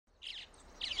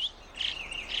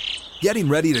Getting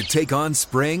ready to take on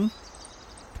spring?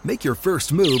 Make your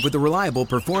first move with the reliable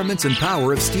performance and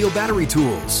power of Steel battery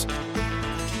tools.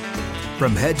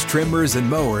 From hedge trimmers and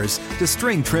mowers to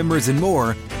string trimmers and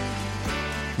more,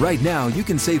 right now you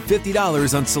can save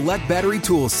 $50 on select battery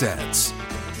tool sets.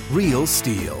 Real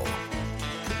Steel.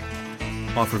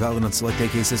 Offer valid on select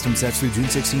AK system sets through June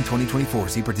 16, 2024.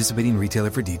 See participating retailer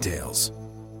for details.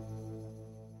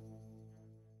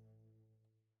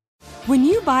 When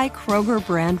you buy Kroger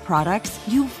brand products,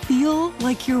 you feel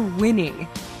like you're winning.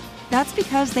 That's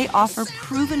because they offer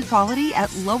proven quality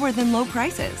at lower than low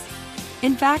prices.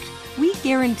 In fact, we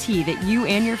guarantee that you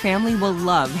and your family will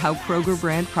love how Kroger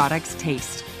brand products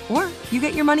taste, or you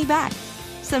get your money back.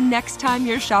 So next time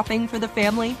you're shopping for the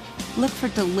family, look for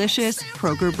delicious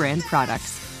Kroger brand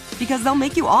products, because they'll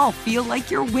make you all feel like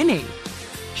you're winning.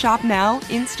 Shop now,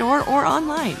 in-store, or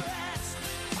online.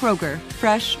 Kroger,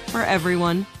 fresh for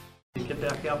everyone. Get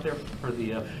back out there for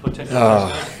the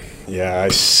potential. Yeah, I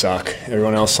suck.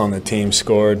 Everyone else on the team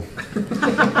scored,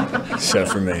 except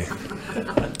for me.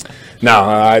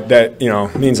 No, that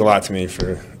means a lot to me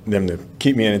for them to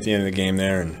keep me in at the end of the game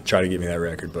there and try to get me that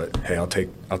record. But hey, I'll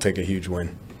take a huge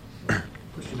win.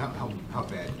 Christian, how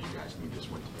bad do you guys need this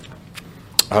win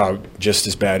to be? Just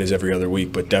as bad as every other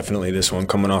week, but definitely this one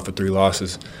coming off of 3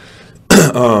 losses.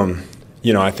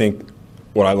 I think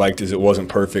what I liked is it wasn't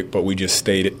perfect, but we just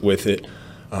stayed with it.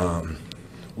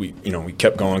 We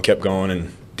kept going,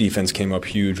 and defense came up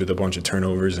huge with a bunch of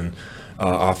turnovers, and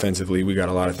offensively we got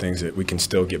a lot of things that we can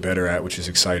still get better at, which is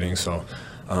exciting. So,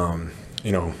 I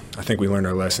think we learned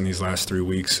our lesson these last 3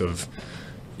 weeks of,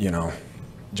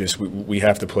 just we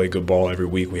have to play good ball every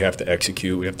week. We have to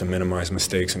execute. We have to minimize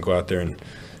mistakes and go out there and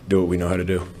do what we know how to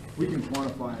do. We can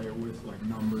quantify it with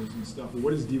numbers and stuff, but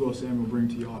what does Deebo Samuel bring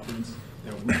to the offense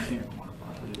that we can't quantify?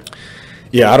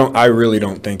 Yeah, I really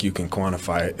don't think you can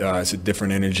quantify it. It's a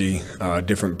different energy,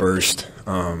 different burst.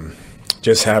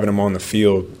 Just having him on the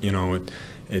field,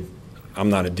 I'm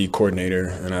not a D coordinator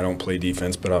and I don't play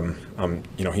defense, but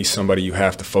he's somebody you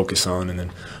have to focus on, and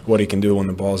then what he can do when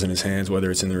the ball's in his hands,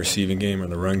 whether it's in the receiving game or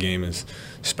the run game, is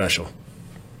special.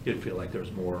 Did feel like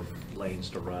there's more lanes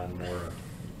to run, more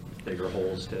bigger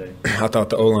holes today? I thought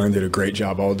the O-line did a great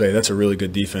job all day. That's a really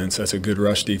good defense. That's a good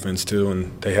rush defense too,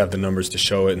 and they have the numbers to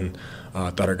show it. And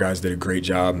I thought our guys did a great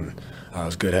job, and it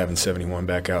was good having 71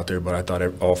 back out there. But I thought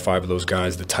all 5 of those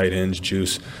guys, the tight ends,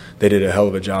 Juice, they did a hell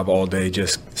of a job all day,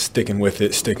 just sticking with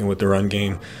it, sticking with the run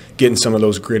game, getting some of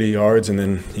those gritty yards, and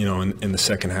then in the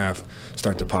second half,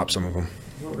 start to pop some of them.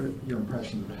 What were your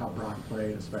impressions of how Brock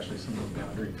played, especially some of those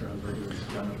boundary throws where he was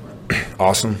gunning for him?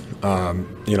 Awesome.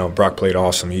 Brock played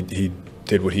awesome. He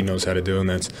did what he knows how to do, and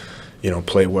that's,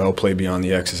 play well, play beyond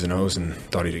the X's and O's, and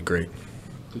thought he did great.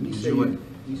 You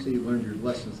say you learned your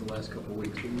lessons the last couple of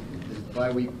weeks. The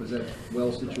bye week, was that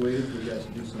well situated for you guys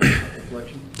to do some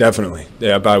reflection? Definitely.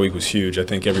 Yeah, bye week was huge. I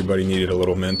think everybody needed a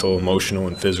little mental, emotional,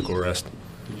 and physical rest.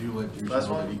 Did you let Juice know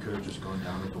that he could have just gone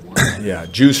down at the 1? Yeah,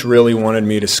 Juice really wanted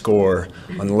me to score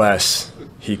unless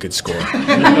he could score.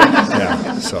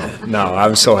 Yeah, so, no,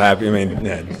 I'm so happy. I mean,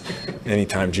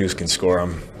 anytime Juice can score,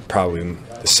 I'm probably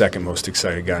the second most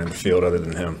excited guy in the field other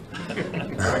than him.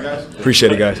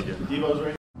 Appreciate it, guys.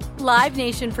 Live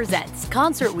Nation presents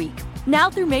Concert Week. Now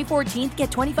through May 14th,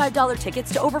 get $25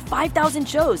 tickets to over 5,000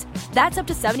 shows. That's up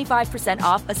to 75%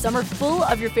 off a summer full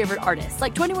of your favorite artists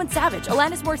like 21 Savage,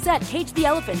 Alanis Morissette, Cage the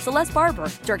Elephant, Celeste Barber,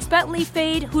 Dierks Bentley,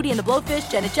 Fade, Hootie and the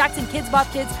Blowfish, Janet Jackson, Kidz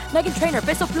Bop Kids, Meghan Trainor,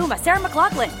 Bissell Pluma, Sarah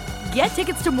McLachlan. Get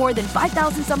tickets to more than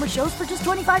 5,000 summer shows for just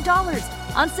 $25.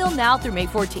 Until now through May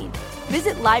 14th.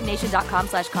 Visit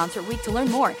LiveNation.com/Concert Week to learn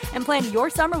more and plan your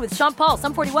summer with Sean Paul,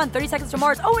 Sum 41, 30 Seconds to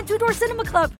Mars, and Two Door Cinema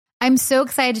Club. I'm so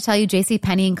excited to tell you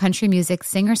JCPenney and country music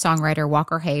singer-songwriter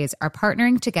Walker Hayes are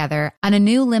partnering together on a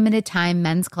new limited-time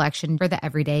men's collection for the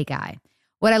everyday guy.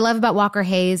 What I love about Walker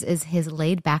Hayes is his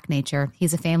laid-back nature.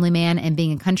 He's a family man, and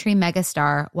being a country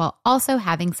megastar while also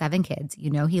having 7 kids,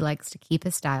 he likes to keep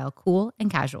his style cool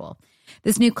and casual.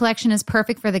 This new collection is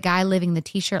perfect for the guy living the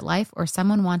t-shirt life or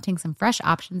someone wanting some fresh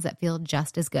options that feel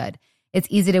just as good. It's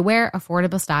easy to wear,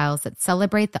 affordable styles that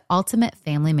celebrate the ultimate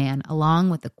family man, along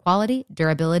with the quality,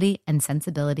 durability, and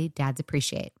sensibility dads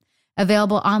appreciate.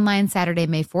 Available online Saturday,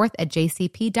 May 4th at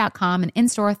jcp.com and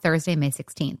in-store Thursday, May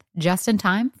 16th. Just in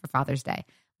time for Father's Day.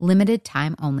 Limited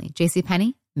time only.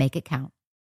 JCPenney, make it count.